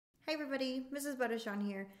Hi everybody, Mrs. Bodechon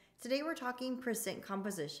here. Today we're talking percent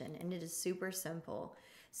composition and it is super simple.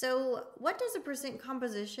 So what does the percent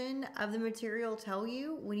composition of the material tell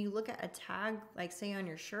you when you look at a tag, like say on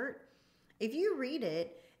your shirt? If you read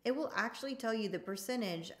it, it will actually tell you the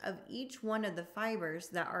percentage of each one of the fibers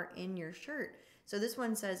that are in your shirt. So this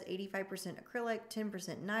one says 85% acrylic,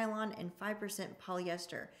 10% nylon, and 5%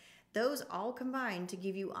 polyester. Those all combine to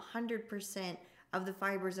give you 100% of the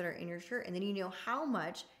fibers that are in your shirt, and then you know how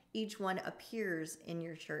much each one appears in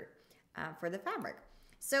your shirt for the fabric.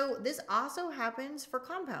 So this also happens for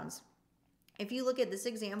compounds. If you look at this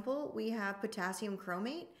example, we have potassium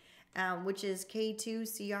chromate, which is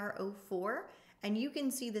K2CrO4, and you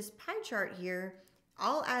can see this pie chart here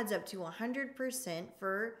all adds up to 100%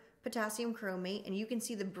 for potassium chromate, and you can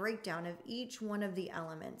see the breakdown of each one of the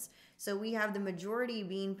elements. So we have the majority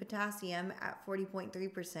being potassium at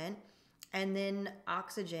 40.3%, and then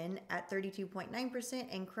oxygen at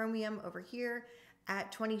 32.9%, and chromium over here at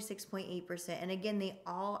 26.8%. And again, they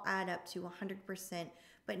all add up to 100%.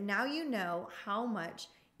 But now you know how much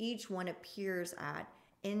each one appears at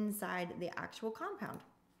inside the actual compound.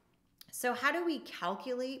 So how do we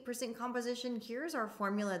calculate percent composition? Here's our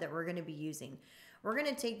formula that we're going to be using. We're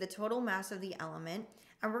going to take the total mass of the element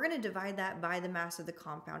and we're going to divide that by the mass of the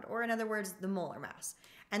compound, or in other words, the molar mass.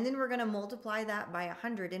 And then we're going to multiply that by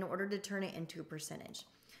 100 in order to turn it into a percentage.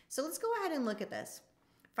 So let's go ahead and look at this.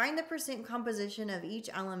 Find the percent composition of each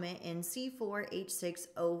element in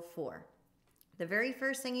C4H6O4. The very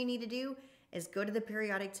first thing you need to do is go to the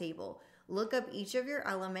periodic table, look up each of your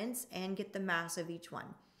elements, and get the mass of each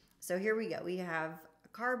one. So here we go. We have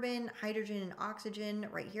carbon, hydrogen, and oxygen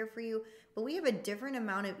right here for you, but we have a different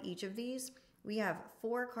amount of each of these. We have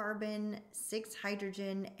 4 carbon, 6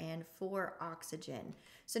 hydrogen, and 4 oxygen.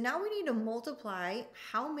 So now we need to multiply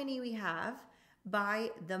how many we have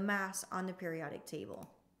by the mass on the periodic table.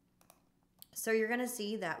 So you're going to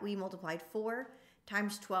see that we multiplied 4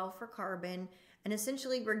 times 12 for carbon, and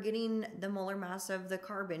essentially we're getting the molar mass of the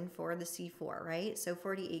carbon for the C4, right? So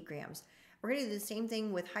 48 grams. We're going to do the same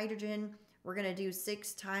thing with hydrogen. We're going to do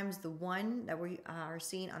 6 times the 1 that we are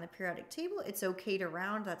seeing on the periodic table. It's okay to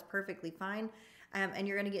round. That's perfectly fine. And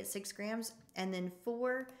you're going to get 6 grams. And then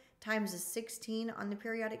 4 times the 16 on the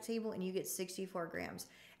periodic table, and you get 64 grams.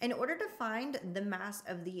 In order to find the mass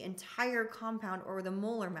of the entire compound, or the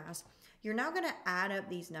molar mass, you're now going to add up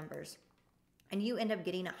these numbers. And you end up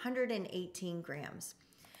getting 118 grams.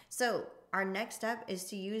 So our next step is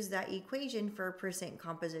to use that equation for percent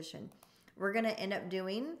composition. We're going to end up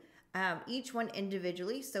doing each one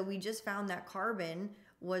individually. So we just found that carbon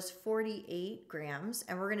was 48 grams,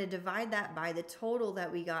 and we're going to divide that by the total that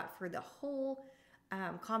we got for the whole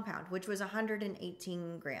compound, which was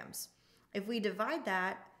 118 grams. If we divide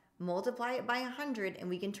that, multiply it by 100, and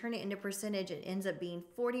we can turn it into percentage, it ends up being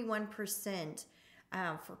 41%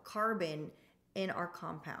 for carbon in our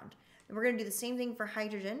compound. And we're going to do the same thing for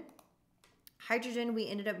hydrogen. Hydrogen, we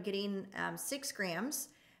ended up getting 6 grams,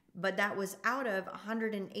 but that was out of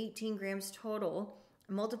 118 grams total.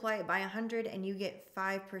 Multiply it by 100 and you get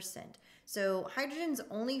 5%. So hydrogen's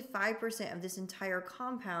only 5% of this entire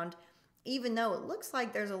compound. Even though it looks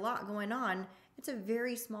like there's a lot going on, it's a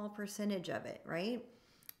very small percentage of it, right?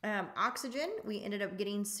 Oxygen, we ended up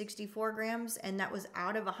getting 64 grams, and that was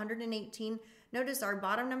out of 118. Notice our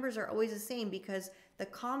bottom numbers are always the same because the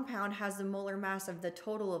compound has the molar mass of the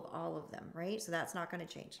total of all of them, right? So that's not going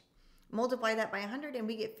to change. Multiply that by 100 and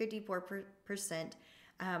we get 54%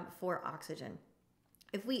 for oxygen.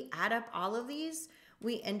 If we add up all of these,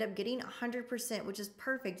 we end up getting 100%, which is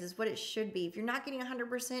perfect, is what it should be. If you're not getting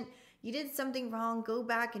 100%, you did something wrong. Go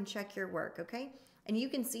back and check your work, okay? And you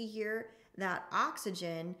can see here that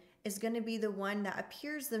oxygen is going to be the one that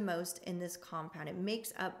appears the most in this compound. It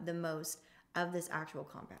makes up the most of this actual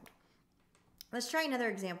compound. Let's try another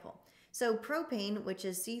example. So propane, which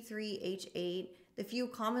is C3H8, the fuel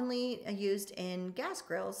commonly used in gas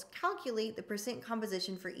grills, calculate the percent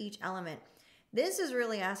composition for each element. This is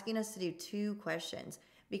really asking us to do 2 questions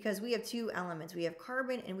because we have 2 elements. We have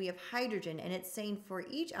carbon and we have hydrogen, and it's saying for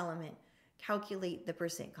each element, calculate the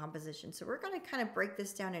percent composition. So we're going to kind of break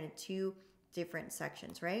this down into 2 different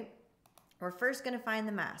sections, right? We're first going to find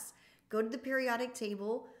the mass. Go to the periodic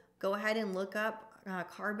table, go ahead and look up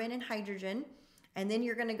carbon and hydrogen, and then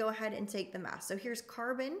you're going to go ahead and take the mass. So here's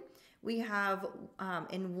carbon. We have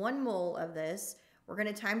in 1 mole of this, we're going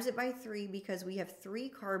to times it by 3 because we have 3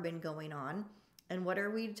 carbon going on. And what are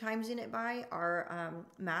we timesing it by? Our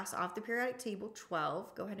mass off the periodic table,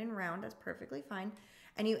 12. Go ahead and round. That's perfectly fine.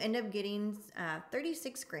 And you end up getting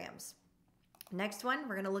 36 grams. Next one,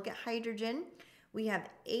 we're going to look at hydrogen. We have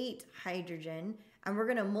 8 hydrogen, and we're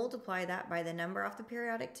going to multiply that by the number off the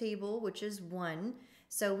periodic table, which is 1.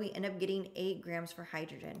 So we end up getting 8 grams for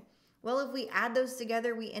hydrogen. Well, if we add those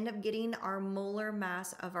together, we end up getting our molar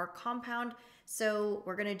mass of our compound. So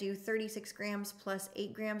we're going to do 36 grams plus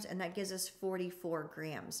 8 grams, and that gives us 44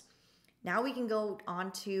 grams. Now we can go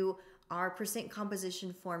on to our percent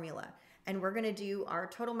composition formula, and we're going to do our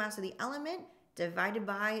total mass of the element divided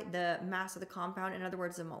by the mass of the compound, in other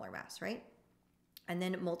words, the molar mass, right? And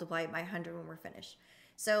then multiply it by 100 when we're finished.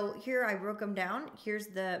 So here I broke them down. Here's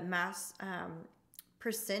the mass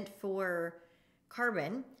percent for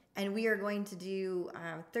carbon, and we are going to do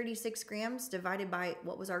 36 grams divided by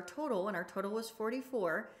what was our total, and our total was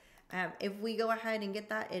 44. If we go ahead and get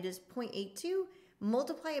that, it is 0.82.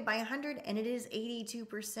 Multiply it by 100, and it is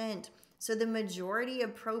 82%. So the majority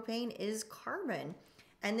of propane is carbon.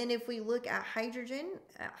 And then if we look at hydrogen,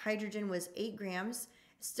 hydrogen was 8 grams.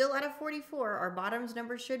 Still out of 44, our bottom's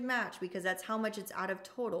number should match because that's how much it's out of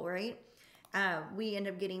total, right? We end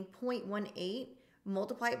up getting 0.18.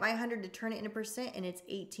 Multiply it by 100 to turn it into percent, and it's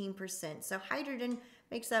 18%. So hydrogen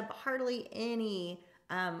makes up hardly any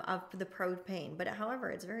of the propane, but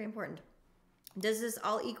however, it's very important. Does this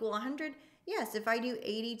all equal 100? Yes, if I do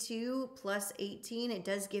 82 plus 18, it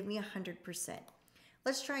does give me 100%.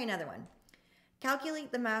 Let's try another one.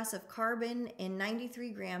 Calculate the mass of carbon in 93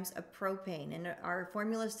 grams of propane, and our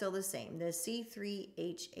formula is still the same, the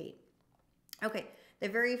C3H8. Okay, the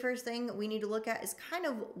very first thing we need to look at is kind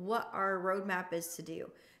of what our roadmap is to do.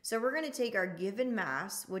 So we're going to take our given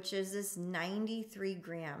mass, which is this 93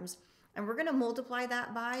 grams, and we're going to multiply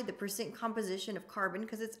that by the percent composition of carbon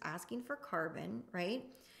because it's asking for carbon, right?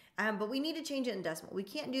 But we need to change it in decimal. We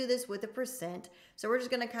can't do this with a percent, so we're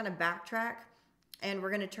just going to kind of backtrack, and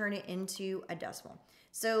we're going to turn it into a decimal.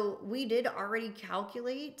 So we did already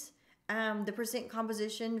calculate the percent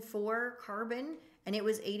composition for carbon, and it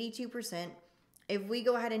was 82%. If we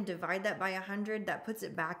go ahead and divide that by 100, that puts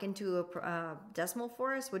it back into a decimal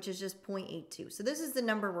for us, which is just 0.82. So this is the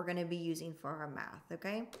number we're going to be using for our math,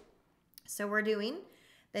 okay? So we're doing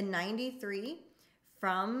the 93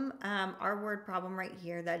 from our word problem right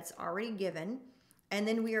here that's already given, and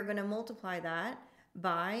then we are going to multiply that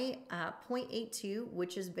by 0.82,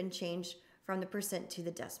 which has been changed from the percent to the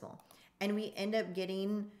decimal. And we end up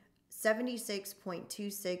getting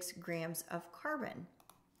 76.26 grams of carbon.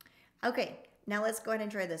 Okay, now let's go ahead and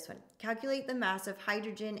try this one. Calculate the mass of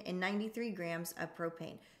hydrogen in 93 grams of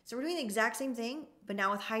propane. So we're doing the exact same thing, but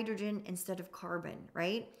now with hydrogen instead of carbon,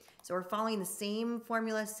 right? So we're following the same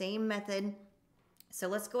formula, same method. So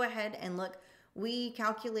let's go ahead and look. We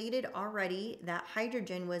calculated already that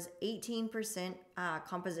hydrogen was 18%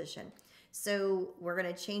 composition. So we're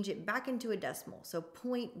going to change it back into a decimal. So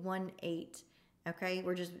 0.18, okay?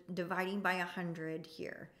 We're just dividing by 100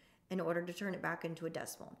 here in order to turn it back into a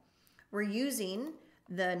decimal. We're using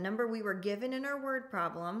the number we were given in our word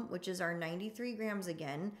problem, which is our 93 grams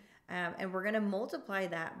again, and we're going to multiply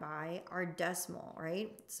that by our decimal,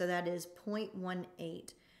 right? So that is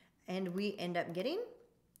 0.18, and we end up getting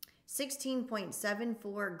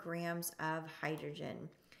 16.74 grams of hydrogen.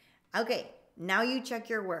 Okay, now you check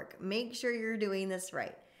your work. Make sure you're doing this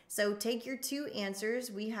right. So take your two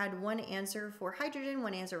answers. We had one answer for hydrogen,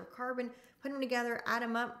 one answer for carbon. Put them together, add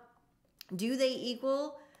them up. Do they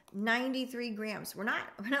equal 93 grams? We're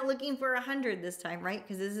not looking for 100 this time, right?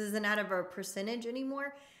 Because this isn't out of a percentage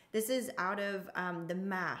anymore. This is out of the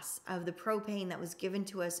mass of the propane that was given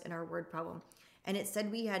to us in our word problem. And it said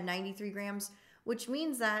we had 93 grams, which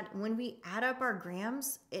means that when we add up our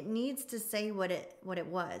grams, it needs to say what it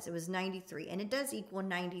was. It was 93, and it does equal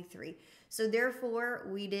 93. So therefore,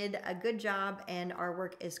 we did a good job, and our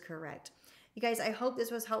work is correct. You guys, I hope this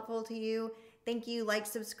was helpful to you. Thank you. Like,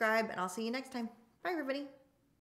 subscribe, and I'll see you next time. Bye, everybody.